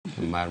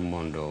mar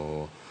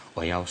mondo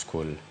oyaw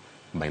school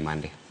by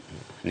Monday.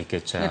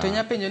 Nikech to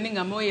nyapenjo ni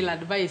ng'amo il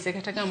advice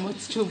kata ng'amo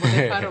chubo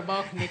ne paro ba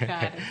ok ni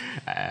kare.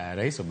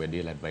 Rais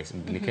obedil advice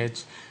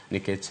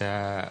nikech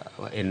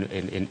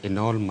in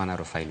all manner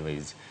of fine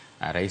ways.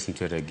 Rais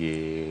nitiere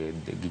gi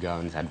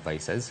government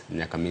advisors,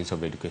 nyaka Minister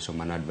of Education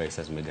mano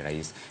advisors meg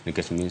rais,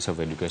 nikech Minister of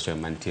Education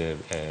mantie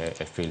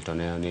e field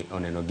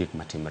oneno gik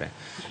matimre.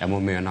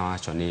 Emomiyo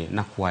nawacho ni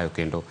nakwayo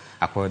kendo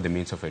akwayo the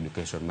Minister of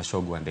Education,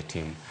 Mashogu and the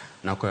team,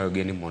 nakwayo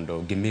gini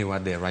mondo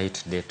gimiwa the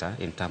right data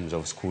in terms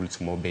of schools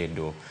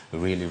mobedo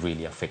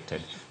really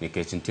affected,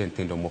 nikech nitie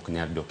nyithindo mok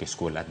nyal dok e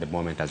school at the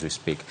moment as we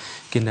speak.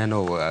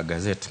 Kineno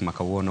gazette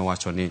makawuono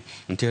wacho ni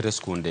nitiere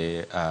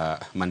skunde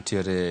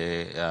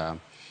mantiere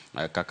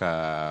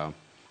kaka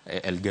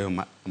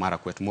Elgeyo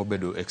Marakwet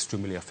mobedo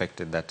extremely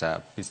affected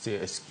that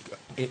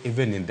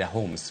even in their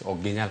homes or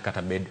ginyal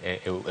kata bed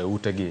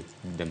utegi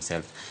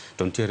themselves.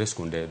 Tontiere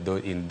skunde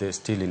though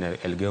still in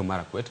Elgeyo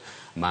Marakwet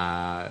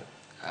ma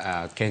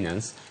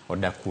Kenyans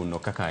odakuno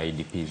kaka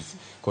IDPs.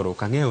 Koro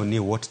kangeo ni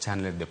what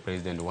channel the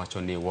president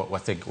wacho ni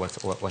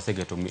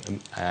wasegeto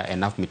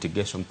enough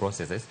mitigation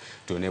processes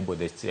to enable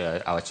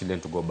our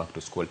children to go back to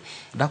school.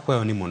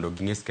 Dakwayo ni mondo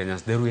ging'is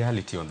Kenyans the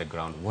reality on the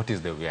ground. What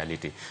is the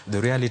reality? The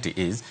reality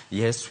is,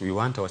 yes, we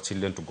want our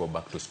children to go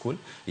back to school.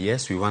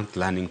 Yes, we want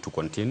learning to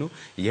continue.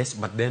 Yes,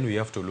 but then we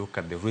have to look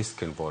at the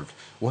risk involved.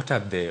 What are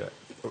the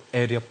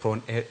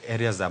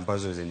areas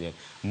ambazo zenye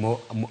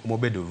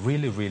mobedo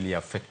really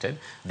affected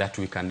that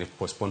we can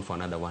postpone for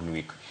another 1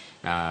 week.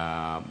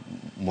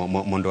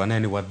 Mondo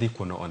anani wadhi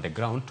kuno on the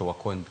ground to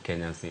work on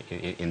Kenyans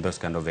in those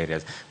kind of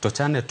areas. To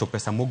chane to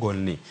pesa mogol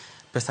ni.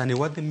 Pesa ni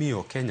wadhi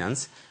miyo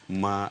Kenyans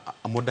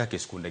modak e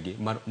skundegi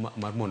mar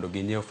mondo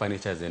ginyiew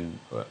furnitures and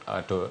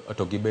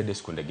to gibede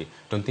skundegi.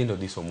 To nthindo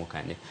dhi somo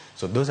kanye.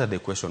 So those are the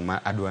questions ma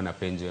adwana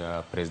penj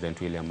President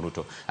William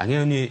Ruto.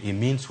 Ang'eyo ni he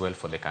means well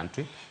for the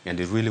country and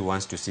he really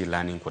wants to see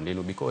learning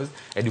continue because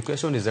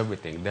education is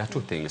everything. There are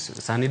two things.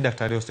 Sani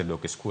daktari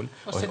osedok e school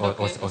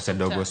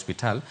osedok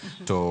hospital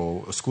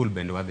to school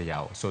bende wadhi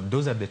yaw. So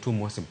those are the two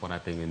most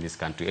important things in this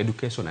country,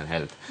 education and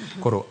health.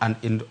 Koro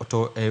and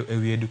to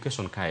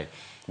education kai,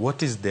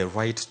 what is the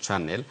right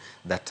channel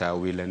that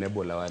will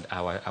enable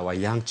our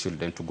young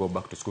children to go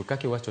back to school?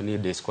 Kaki wacho ni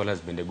the scholars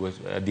bende go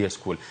their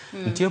school.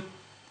 Ntie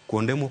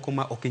kuonde moko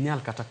ma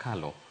okinyal kata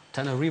kalo.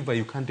 Tana River,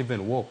 you can't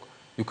even walk.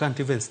 You can't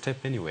even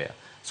step anywhere.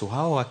 So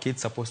how are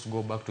kids supposed to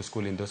go back to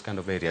school in those kind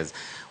of areas?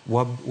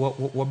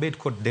 Wabed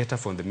code data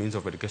from the Ministry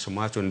of Education.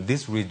 In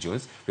these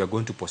regions, we are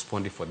going to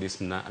postpone it for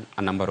this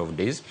a number of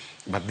days.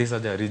 But these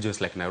other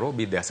regions like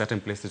Nairobi, there are certain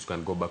places you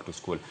can go back to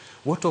school.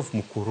 What of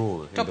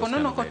Mukuru?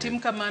 Topono ko tim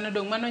kamano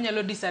dong mano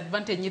nyalo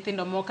disadvantage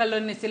nyithindo mokalo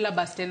ne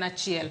syllabus ten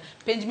achiel.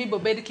 Penj mi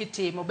bobed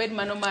kitimo, bed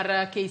mano mar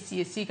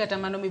KCSE kata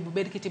mano mi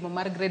bobed kitimo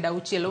mar grade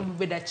auchiel o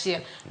bobed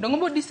achiel. Dong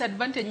bo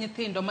disadvantage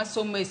nyithindo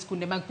masomo e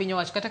skunde mag piny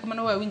owacho kata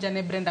kamano wawinja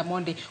ne Brenda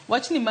Mondi.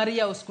 Ni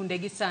Maria o skunde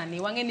gi sani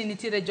wang'e ni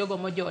nitiere jogo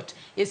mojot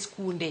e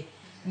skunde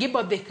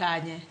gibodhe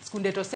kanye skunde to